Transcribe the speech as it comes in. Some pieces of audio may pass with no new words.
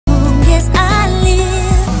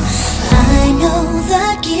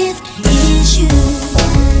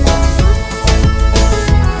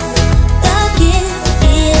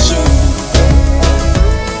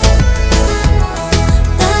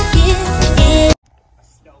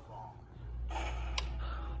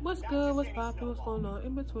good? What's poppin'? What's going on?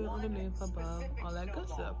 In between, underneath, above, all that good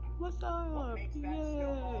stuff. What's up?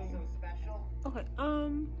 Yay! Okay, how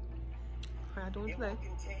y'all doing today?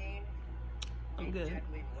 I'm good.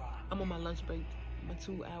 I'm on my lunch break, my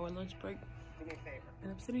 2-hour lunch break.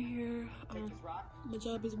 And I'm sitting here. My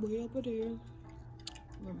job is way over there.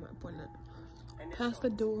 Where am I pointing at? Past the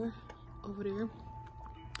door over there.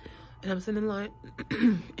 And I'm sitting in line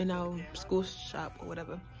in our school shop or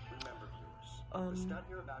whatever.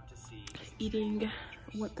 Eating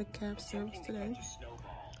what the cab serves today.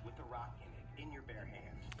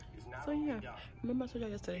 So yeah, remember I told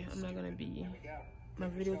y'all yesterday, I'm not gonna be, my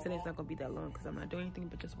video today is not gonna be that long because I'm not doing anything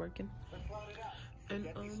but just working. And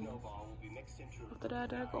after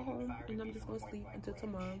that I go home and I'm just gonna sleep until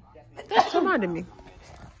tomorrow. That reminded me.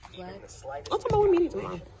 What? What time are we meeting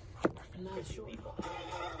tomorrow? I'm not sure.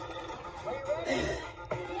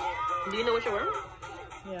 Do you know what you're wearing?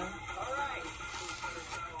 Yeah.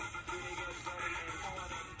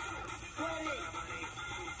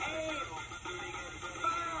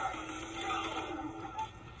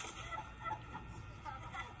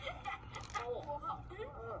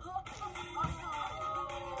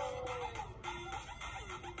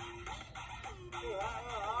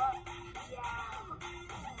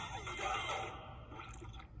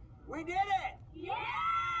 We did it! Yeah!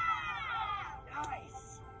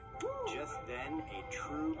 Nice. Just then, a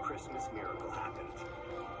true Christmas miracle happened.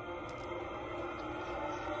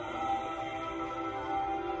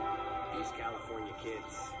 These California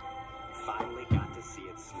kids finally got to see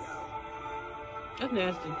it snow. That's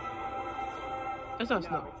nasty. That's not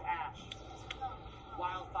snow. It's ash.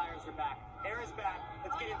 Wildfires are back. Air is back.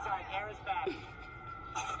 Let's get inside. Air is back.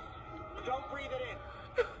 Don't breathe it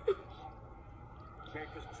in. Merry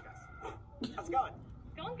Christmas, guys. How's it going?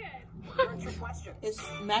 Going good. What's your question? It's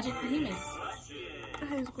magic behemoth.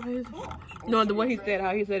 That is crazy. No, the way he said,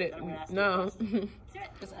 how he said it. No.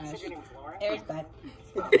 It's ash. Air is bad.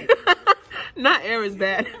 Not air is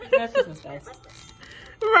bad. Merry Christmas, guys.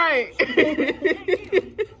 Right. Can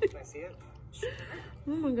I see it?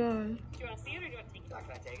 Oh my god. Do you want to see it or do you want to take it?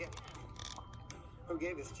 Can I take it? Who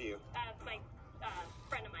gave this to you? My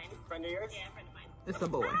friend of mine. Friend of yours? Yeah, friend of mine. It's a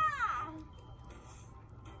boy. Ah!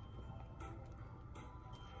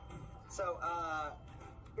 So,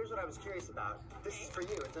 here's what I was curious about. This is for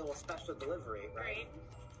you. It's a little special delivery, right? Great.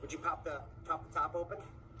 Would you pop the top open?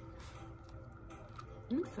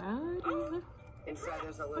 Inside? Oh. Inside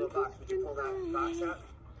there's a little box. Would you pull that box out?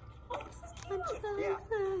 Yeah.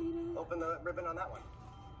 Open the ribbon on that one.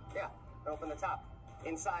 Yeah. Open the top.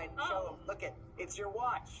 Inside, show them. Look it. It's your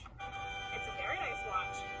watch. It's a very nice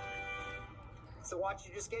watch. It's the watch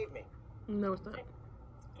you just gave me. No, it's not. I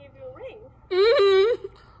gave you a ring.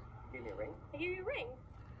 Give me a ring. I gave you a ring.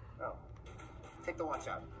 Oh. Take the watch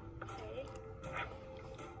out. Okay.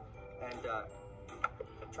 And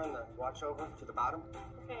turn the watch over to the bottom.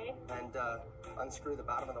 Okay. And unscrew the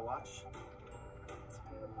bottom of the watch.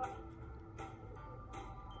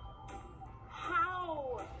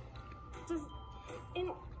 How does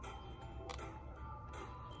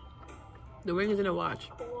The ring is in a watch.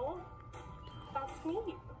 cool? That's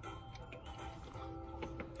neat.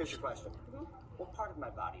 Here's your question. What part of my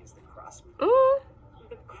body is the crust? Ooh.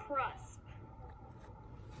 The crust.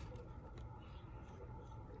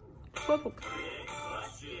 Purple.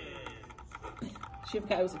 She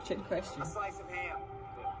forgot it was a trick question. A slice of ham.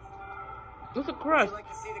 What's a Would crust? you like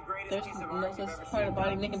to see the greatest There's piece of no art you've such ever part of seen? the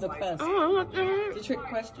body named the crust. Oh, what the heck? It's a trick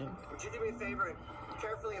question. Would you do me a favor and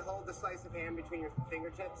carefully hold the slice of ham between your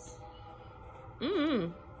fingertips?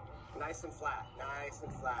 Nice and flat. Nice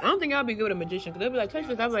and flat. I don't think I'll be good with a magician because they'll be like, touch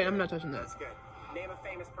this. I'll be like, I'm not touching that. That's good. Name a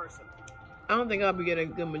famous person. I don't think I'll be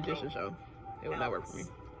getting a good magician, so it would not work for me.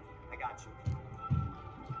 I got you.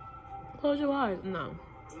 Close your eyes. No.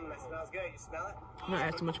 That smells good. You smell it? I'm not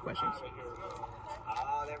asking too much questions.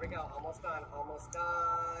 Oh, there we go. Almost done. Almost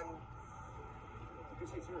done.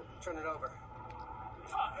 Turn it over.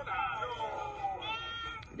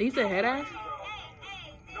 Did you say head ass?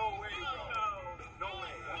 No way. No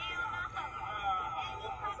way.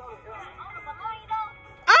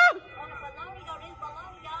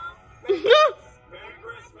 Merry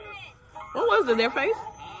Christmas. What was it? Their face?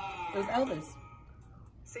 It was Elvis.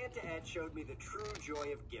 Santa Ed showed me the true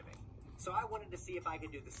joy of giving. So I wanted to see if I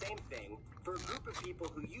could do the same thing for a group of people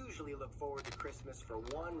who usually look forward to Christmas for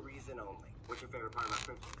one reason only. What's your favorite part about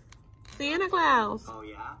Christmas? Santa Claus. Oh,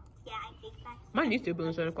 yeah? Yeah, I think that's Mine used to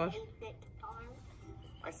be Santa Claus.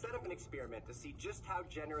 I set up an experiment to see just how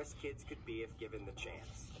generous kids could be if given the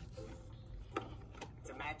chance.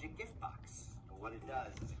 It's a magic gift box. And what it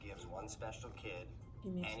does is it gives one special kid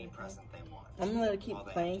any present they want. I'm gonna let it keep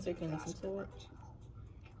playing so you can listen to it.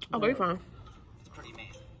 Oh, you're fine. It's pretty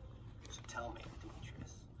amazing. So tell me,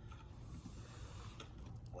 Demetrius,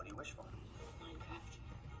 what do you wish for? Minecraft.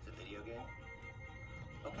 It's a video game?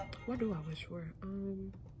 Okay. What do I wish for?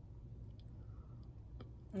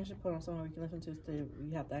 I should put on something we can listen to so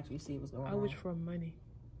you have to actually see what's going on. I wish for money.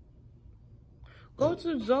 Go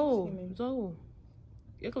to Zoe. Zoe.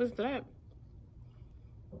 You can listen to that.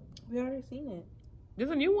 We already seen it.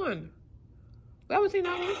 There's a new one. We haven't seen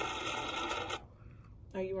that one.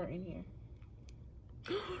 Oh, you weren't in here.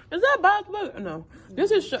 Is that Bob's Burger? No.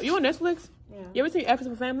 This is show. You on Netflix? Yeah. You ever seen F is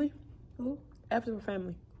for Family? Who? F is for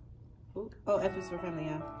Family. Who? Oh, F is for Family,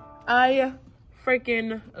 yeah. I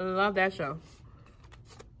freaking love that show.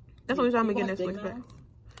 That's the only time I get Netflix back.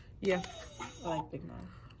 Yeah. I like Big Mom.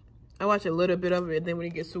 I watch a little bit of it, and then when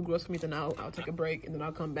it gets too gross for me, then I'll take a break, and then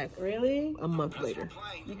I'll come back Really? a month later.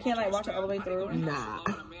 You can't like watch it all the way through? Nah.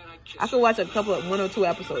 I can watch a couple of 1 or 2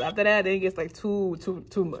 episodes. After that, then it gets like too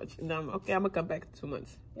much. And I'm okay. I'm gonna come back in 2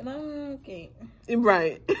 months. You know, okay.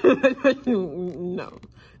 Right. No.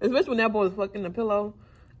 Especially when that boy was fucking the pillow.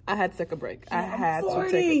 I had to take a break. I had to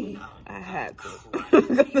take I had to.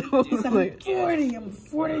 I'm 40. I'm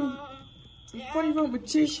 40. I'm 40-year-old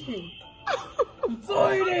magician. I'm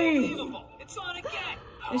 40. It's on again.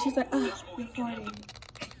 And she's like, oh, you're 40.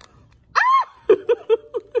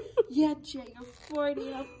 Yeah, Jay, you're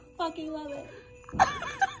 40. I fucking love it.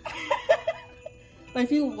 Like,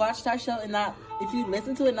 if you watch that show and not, if you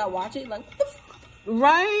listen to it and not watch it, like, what the fuck?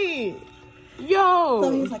 Right. Yo.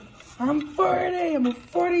 So he's like, I'm 40. I'm a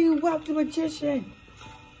 40-year-old magician.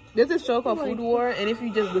 There's a show called Food War, and if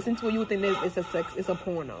you just listen to it, you would think that it's a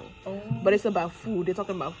porno. Oh. But it's about food. They're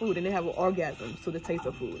talking about food, and they have an orgasm, so the taste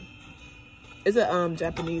of food. It's a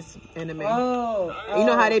Japanese anime. Oh. You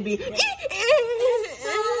know how they be...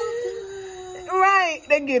 Right.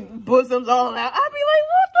 They get bosoms all out. I be like,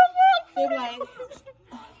 what the fuck? They're like,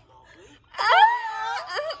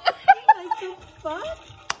 like the fuck?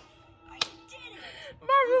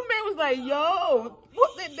 My roommate was like, yo,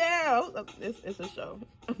 put it down. It's a show.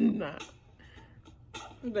 Nah.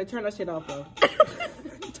 I'm like, turn that shit off, bro.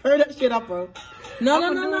 Turn that shit off, bro. No.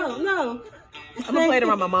 I'm gonna play it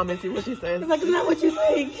around my mom and see what she says. It's like, it's not what you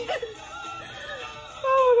think.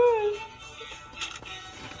 Oh,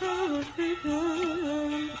 God.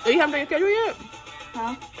 So you haven't been scheduled yet?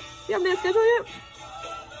 Huh? You haven't been scheduled yet?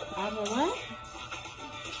 I don't know what?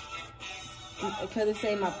 Because it's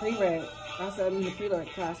saying my pre-read. I said I'm in the pre-read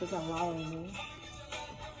class. It's not allowing me.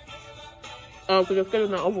 Oh, because your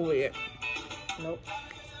schedule's not over with yet. Nope.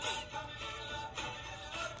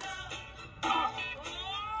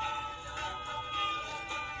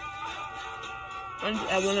 I need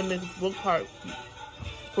to add one of Miss Bookhart's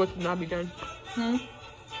courses not be done. I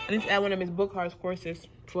need to add one of Miss Bookhart's courses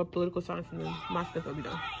for political science, and then my stuff will be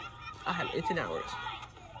done. I have 18 hours.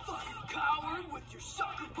 Fucking coward with your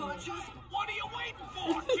sucker punches. What are you waiting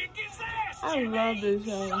for? Kick his ass. I love this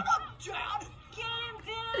show. Shut up, Dad. Get him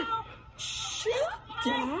down. Shut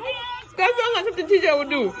Dad. That sounds like something TJ would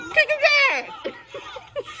do. Kick his ass.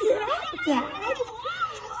 Shut Dad.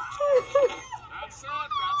 That's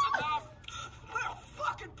enough. Little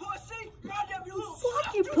fucking pussy. Gotta have your little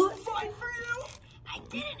Fucking pussy. fight for you. I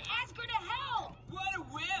didn't ask her to help. What a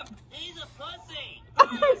whip. He's a pussy.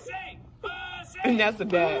 Pussy. Pussy. And that's the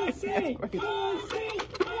dad. That's Pussy. crazy.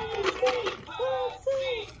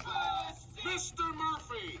 Mr.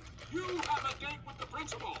 Murphy, you have a date with the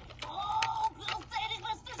principal. Oh, Bill said it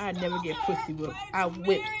was the I never get pussy whipped. I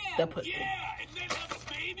whip the pussy. Yeah, and then have a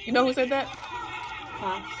baby. You know who said that?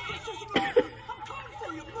 Huh?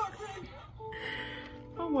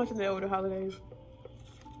 I'm watching that over the holidays.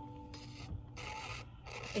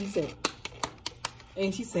 And he said,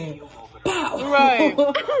 and she said, pow! Right.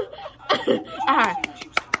 I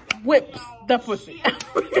whip the pussy.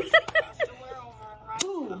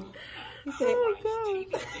 Ooh. He said, Oh,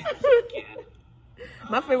 God.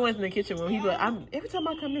 My favorite one's in the kitchen room. He be like, every time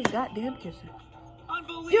I come in this goddamn kitchen,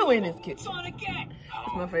 you in this kitchen.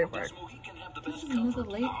 It's my favorite part. this is another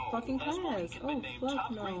late fucking class. Oh,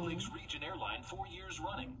 fuck no. Region airline 4 years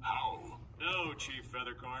running. How? No, Chief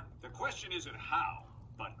Feathercorn. The question isn't how,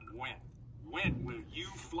 but when. When will you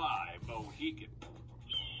fly Mohican?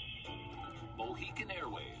 Mohican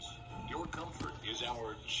Airways. Your comfort is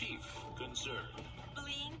our chief concern.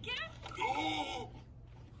 Blinken? Oh!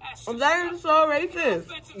 That is so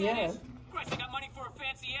racist. Yeah. Christ, they got money for a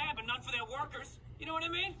fancy ad, but none for their workers. You know what I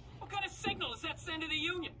mean? What kind of signal does that send to the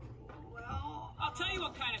union? Well, I'll tell you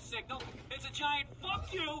what kind of signal. It's a giant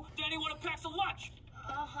fuck you to anyone who packs a lunch.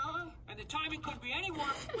 Uh-huh. And the timing couldn't be any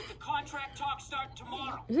worse with the contract talks start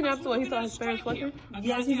tomorrow. Isn't that what he saw his parents fucking?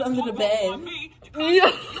 Yes, he's under the bed.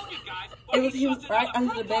 Yeah. guys. He was right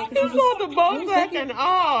under the bed. He saw the ball back and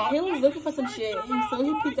all. He was looking for some shit. So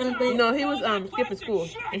he peeked under the bed. No, he was skipping school.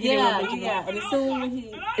 And he didn't want to mention Yeah. And as soon as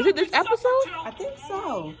he... Is it this episode? I think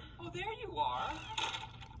so. Oh, there you are.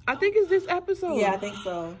 I think it's this episode. Yeah, I think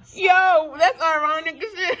so. Yo, that's ironic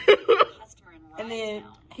as shit. And then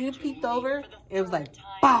he peeked over. It was like,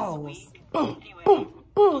 balls. Boom, boom,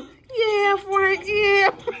 boom. Yeah, Frank, yeah.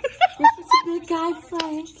 This is a good guy,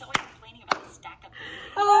 Frank.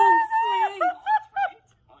 Oh, Frank.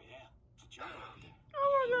 Oh, yeah. It's a joke. Oh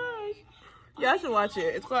my gosh. Yeah, I should watch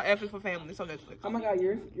it. It's called F is for Family. It's on Netflix. Oh my God,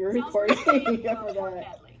 you're recording. I forgot.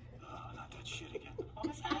 Not that shit again.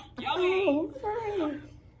 Yummy. Oh, Frank.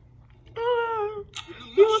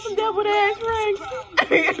 You want some deviled eggs, Frank?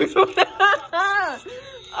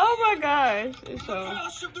 Oh my gosh. It's so...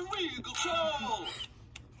 Flash of the Regal Soul.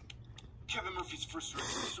 Kevin Murphy's first written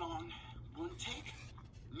song. One take.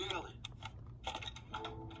 Nail it.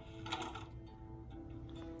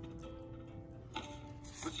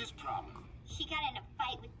 What's his problem? He got in a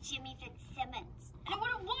fight with Jimmy Fitzsimmons. And I would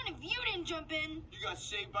have won if you didn't jump in. You got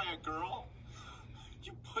saved by a girl?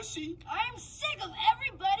 You pussy? I'm sick of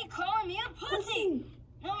everybody calling me a pussy.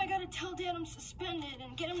 Now I gotta tell Dad I'm suspended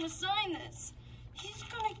and get him to sign this. He's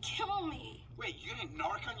gonna kill me. Wait, you didn't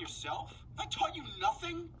narc on yourself? I taught you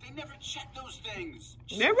nothing? They never check those things.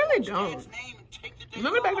 They really don't. Dad's name and take the day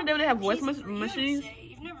Remember back in the day off. they have voice He's for you to machines? say.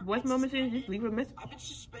 You've never Voicemail been machines? Just leave a message. I've been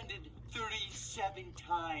suspended 37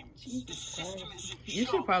 times. The system is a You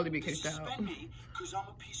should joke. probably be They kicked out. suspend me because I'm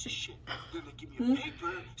a piece of shit. Then they give me a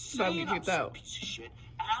paper saying Probably I'm kicked some out. piece of shit.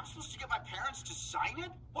 And I'm supposed to get my parents to sign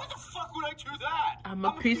it? Why the fuck would I do that? I'm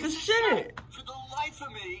a piece of shit. For the life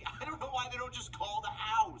of me, I don't know why they don't just call the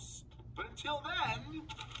house. But until then...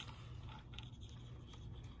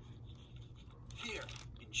 Here,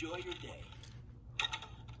 enjoy your day.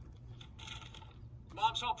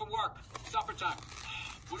 Mom's home from work. Supper time.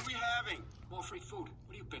 What are we having? More free food.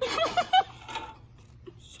 What are you bitching about?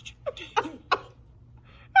 Such a dick.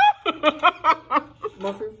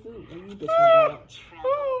 More free food. What are you bitching about?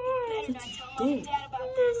 Better not tell Mom and Dad about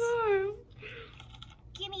this.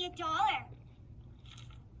 Give me $1.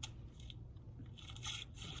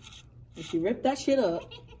 And she ripped that shit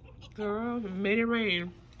up. Girl, made it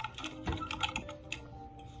rain.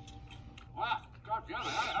 Wow, God damn it,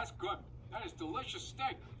 that's good. That is delicious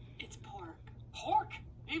steak. It's pork. Pork?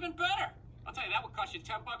 Even better. I'll tell you, that would cost you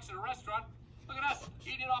 $10 at a restaurant. Look at us,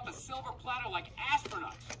 eating it off a silver platter like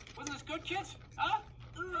astronauts. Wasn't this good, kids? Huh?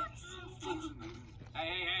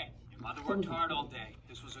 Hey. Your mother worked hard all day.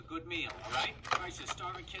 This was a good meal, all right? Christ, there's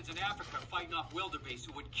starving kids in Africa fighting off wildebeest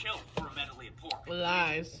who would kill for a medley of pork.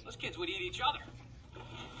 Lies. Those kids would eat each other.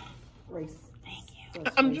 Race. Thank you.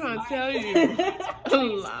 So I'm racist. trying to tell you. But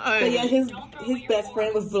Lies. yeah, his best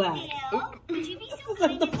friend was black. Bill, would you be so What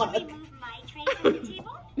kind the as to fuck? remove my tray from the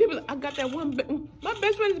table? He was like, I got that one. My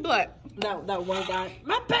best friend is black. That one guy.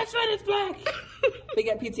 My best friend is black. He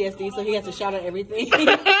got PTSD, so he has to shout at everything.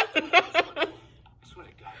 I swear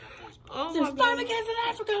to God, that boy's black. Oh There's my starving god. kids in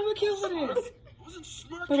Africa. I'm gonna kill for this. I wasn't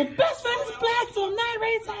smirking. But the best friend is black, so I'm not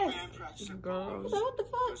racist. Girl. So what the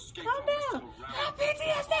fuck? Calm down. I have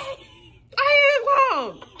PTSD. I am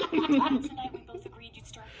wrong. Tonight we both agreed you'd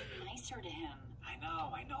start being nicer to him.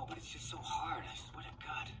 I know, but it's just so hard. I swear to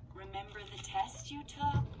God. Remember the test you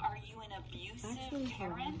took? Are you an abusive Actually,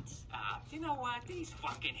 parent? You know what? These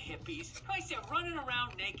fucking hippies. I said running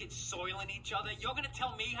around naked, soiling each other. You're gonna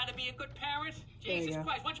tell me how to be a good parent? There you Jesus go.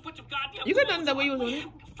 Christ, why don't you put some goddamn You could have clothes done that way you on? was on it.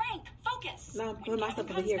 Frank, focus. No, put my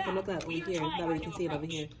stuff over here. Come look up over here. That way you can see it over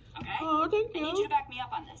here. Okay? Oh, thank I need you you. to back me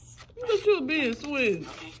up on this. Look at you being sweet.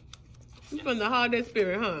 Okay. You from the hard that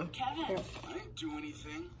spirit, huh? Kevin, I didn't do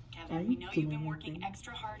anything. Kevin, we know you've been working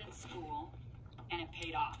extra hard in school, and it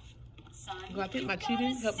paid off. Son, Well, I think my you've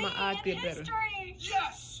cheating got a helped my C eyes in get better. history.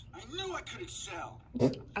 Yes! I knew I could excel.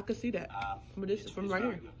 I could see that. But this is from right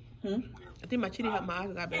very here. good. I think my cheating helped my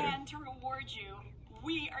eyes got better. And to reward you,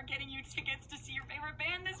 we are getting you tickets to see your favorite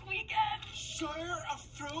band this weekend. Shire of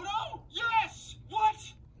Frodo? Yes! What?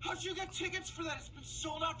 How'd you get tickets for that? It's been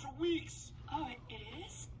sold out for weeks. Oh, it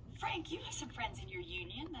is? Frank, you have some friends in your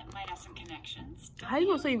union that might have some connections. How you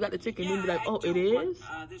gonna say you got the ticket and then be like, oh, it is?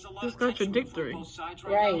 There's a lot It's of tension contradictory. from both sides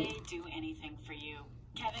Right. They do anything for you.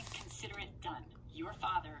 Kevin, consider it done. Your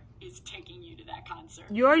father is taking you to that concert.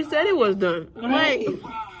 You already said it was done. Right. Like,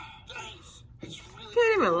 Wow, thanks. It's really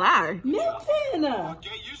can't even lie. Milton. I'll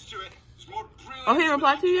get used to it. It's more brilliant. Oh, he didn't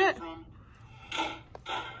reply to you yet? From...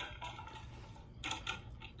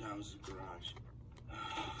 That was the garage.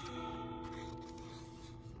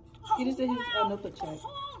 He just did his notebook check.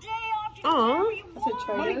 Oh, I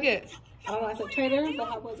said what do you trader. get? I don't know. I said trader, but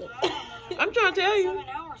how was it? I'm trying to tell you. 7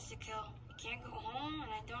 hours to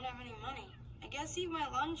guess eat my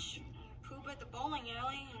lunch, poop at the bowling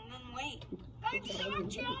alley, and then wait. I'm so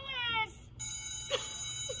jealous!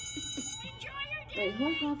 Enjoy your day! Wait, who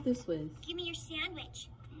I have this with? Give me your sandwich.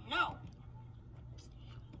 No.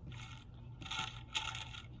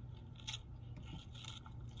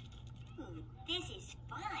 Ooh, this is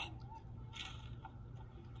fun.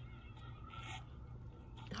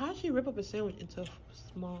 How did she rip up a sandwich into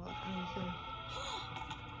small? I don't understand.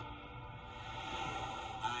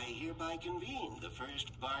 I hereby convene the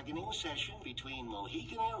first bargaining session between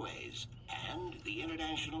Mohican Airways and the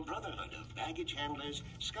International Brotherhood of Baggage Handlers,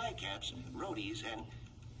 Skycaps, Roadies, and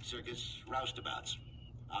Circus Roustabouts.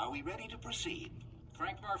 Are we ready to proceed?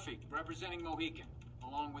 Frank Murphy, representing Mohican,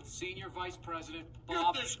 along with Senior Vice President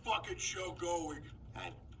Bob. Get this fucking show going. I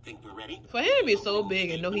think we're ready. For him to be so big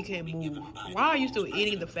and know he can't move, why are you still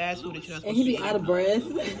eating the fast food that you're not And supposed he to be eat? out of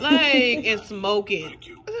breath. Like, and smoking. Thank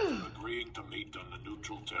you. Agreeing to meet on the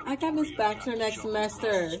neutral territory. I got Miss Baxter next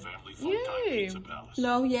semester. Yay.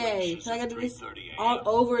 No, yay. So I got to do this all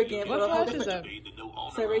over again for What the whole class is that?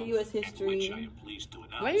 Survey U.S. history.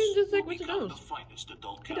 Why you just like Mr. Jones?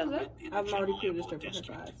 He does that? I've already pre-registered for her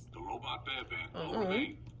class. The robot bear band will Uh-huh.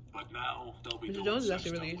 remain, but now they'll be Mr. doing Jones is sex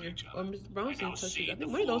actually really to easier. each Or other. Mr. Brownstein Now touches see that. I the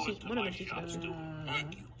think one of those floor teach, one of them to teaches my that. shots, too.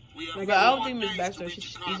 Thank you. We have But I don't think Miss Baxter,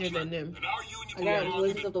 she's easier than them. and our union I will got not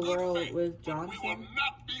Religions be of the World with We will Johnson.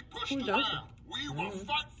 not be pushed Who's around. Johnson? We will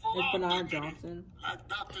fight for It's our Bernard dignity. Johnson. Like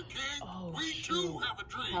Dr. King, Oh, we shoot. too have a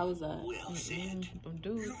dream. How is that? Well said.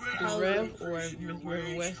 Dude, How Miss is Rev it? or Miss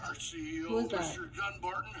Rev West. Who is that?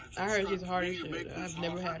 I heard she's hard as shit. I've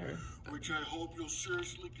never had her. Which I hope you'll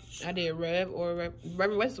seriously consider. I did Rev or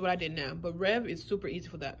Rev West is what I did now. But Rev is super easy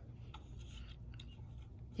for that.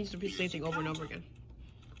 He used to repeat the same thing over and over again.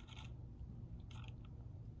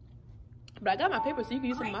 But I got my papers, so you can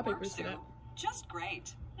use some of my papers for that. Just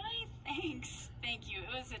great. Hi, thanks. Thank you. It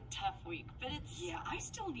was a tough week, but it's I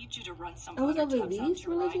still need you to run some. Oh, was that other tubs out these to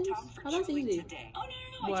religions? Rhinetown for Oh, that's Julie easy. today. Oh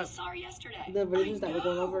no, I What? just saw her yesterday. The religions that we're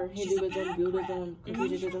going I over, know. She's a Hinduism, bad Buddhism, crap. Good for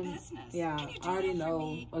Confucianism. business. Yeah, Can you do I already that for know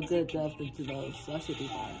me? a Is good it depth convenient into for those, you? so I should be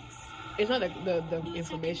fine. Thanks. It's not the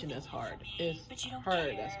information that's hard. It's But you don't her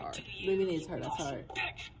care, that's hard. do What do you? you mean it's hard? That's hard.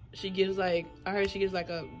 She gives like, I heard she gives like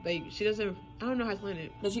a, like, she doesn't, I don't know how to explain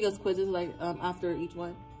it. But she goes quizzes like after each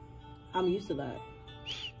one. I'm used to that.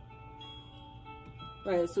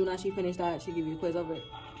 Right, as soon as she finished that, she give you a quiz over it.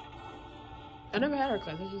 I never had her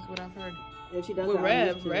class, that's just what I've heard. If she does With that, I'm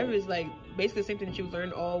used Rev, to Rev it. is like basically the same thing that you've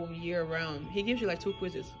learned all year round. He gives you like 2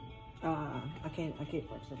 quizzes. I can't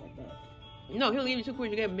function like that. No, he'll give you 2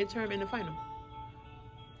 quizzes. You get a midterm and a final.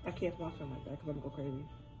 I can't function like that because I'm gonna go crazy.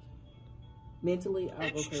 Mentally, I'll go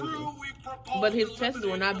It's crazy. true, we propose But his to tests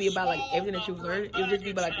will not be about like everything that you've learned. It will just be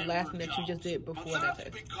about like the last thing that you just did before that That's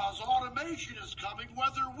test. because automation is coming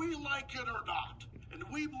whether we like it or not. And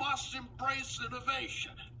we must embrace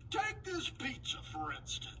innovation. Take this pizza, for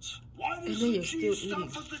instance. Why then does you're the cheese still stuff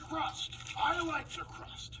eating. at the crust? I like the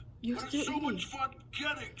crust. You're but still it's so eating. much fun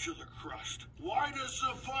getting to the crust. Why does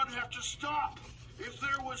the fun have to stop? If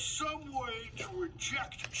there was some way to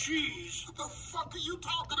reject cheese, what the fuck are you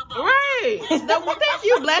talking about? Right! Thank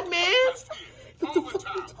you, black man!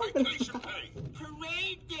 Overtime, vacation pay.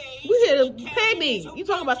 Parade day. We here to pay me. You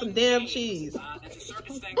talking about some damn cheese. That's a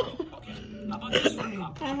circus thing. Okay. How about this for a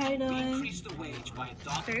cop? Hi, how you We doing? increase the wage by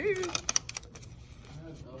 $1. Hey.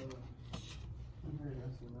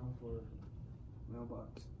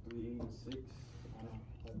 Mailbox 386.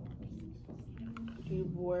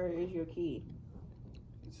 Where is your key?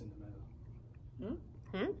 It's in the mail.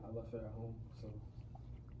 I left it at home, so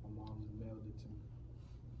my mom mailed it to me.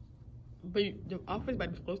 But the office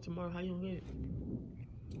might be closed tomorrow. How you gonna get it?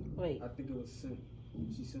 Wait. I think it was sent.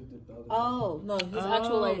 She sent it the other day. Oh no, his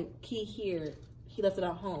actual like key here. He left it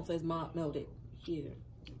at home, so his mom mailed it here.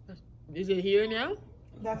 Is it here now?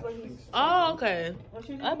 That's what he's. Oh, okay. What's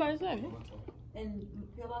your I was about to say. And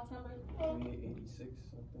PO box number? 3886,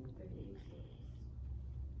 I think.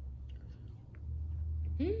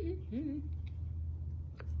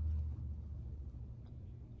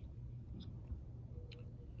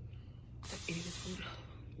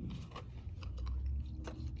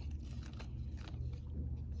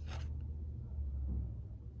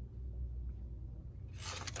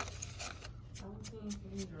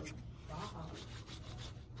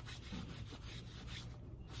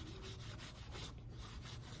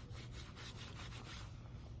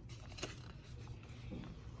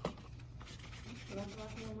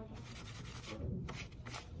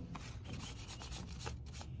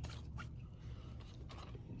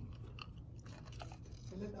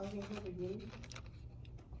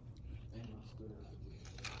 And my scooter.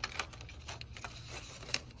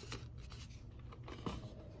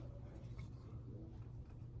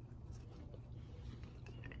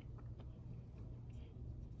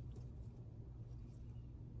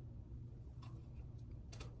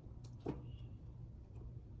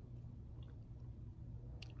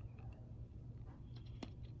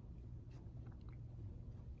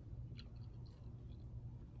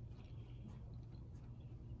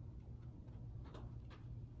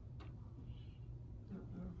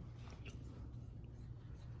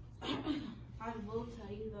 I will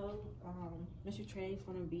tell you though, Mr. Trey is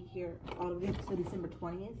going to be here all the way until December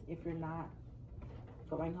 20th if you're not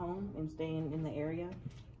going home and staying in the area.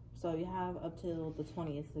 So you have up till the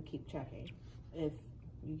 20th to keep checking if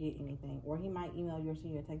you get anything. Or he might email you or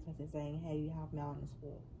send you a text message saying, hey, you have mail in the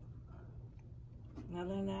school.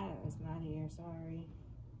 Other than that, it's not here, sorry.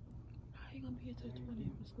 How are you going to be here till the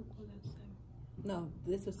 20th when school closes at 7? No,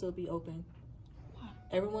 this will still be open. What?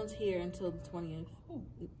 Everyone's here until the 20th. Who?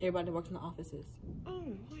 Everybody that works in the offices. Oh,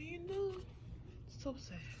 well, you know. So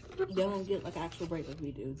sad. They don't get like actual break like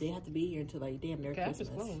we do. They have to be here until like damn near Campus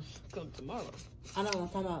Christmas. closed. Come tomorrow. I know, I'm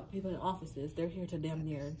talking about people in offices. They're here till damn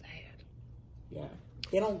near. Sad. Yeah.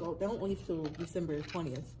 They don't leave till December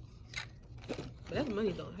 20th. But that's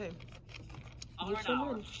money though, hey. On an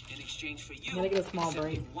hour in exchange for you. Gotta get a small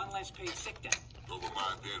break. One less paid sick day. Over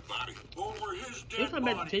my dead body. Over his This dead time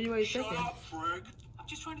back body. January Shut 2nd. up, Frank. I'm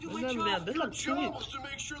just trying to do This my is job. now, this Your like 2 job weeks. was to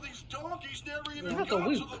make sure these donkeys never even That's a got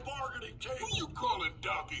week. to the bargaining table. Who you calling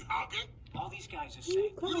donkey hogging? All these guys are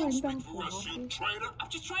saying. You don't speak for us, you traitor. I'm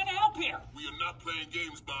just trying to help here. We are not playing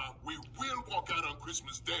games, Bob. We will walk out on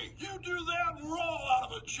Christmas Day. You do that and we're all out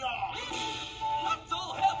of a job. Let's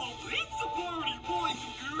all have a pizza party, boys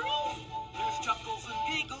and girls. There's chuckles and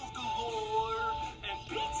giggles galore, and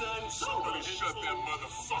pizza and soda. Somebody shut that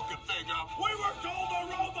motherfucking thing up. We were told the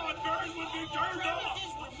robot bears would be turned off.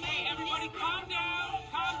 Hey, everybody, calm down.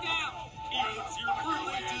 Calm down. It's your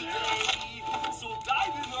birthday today, so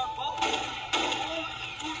dive in our boat.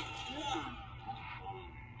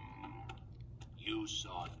 You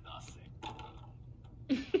saw nothing.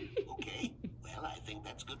 Okay, well, I think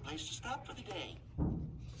that's a good place to stop for the day.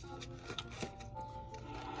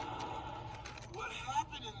 What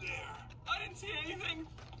happened in there? I didn't see anything.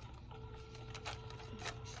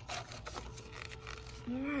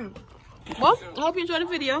 Well, I hope you enjoyed the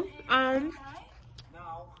video. No, I'm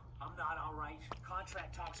not all right.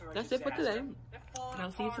 Contract talks are a That's it for disaster. today.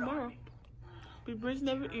 I'll see you tomorrow. Be bridge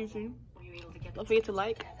never easy. Were you able to get Don't forget to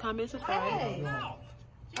like, comment, subscribe. No.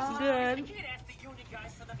 Good. I can't ask the union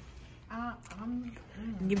guys for the...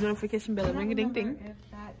 Give the notification bell, ring a ding ding.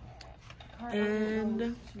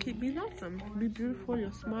 And keep being awesome. Be beautiful,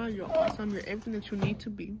 you're smart, you're awesome, you're everything that you need to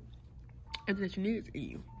be. Everything that you need is in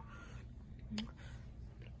you.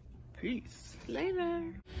 Peace. Later.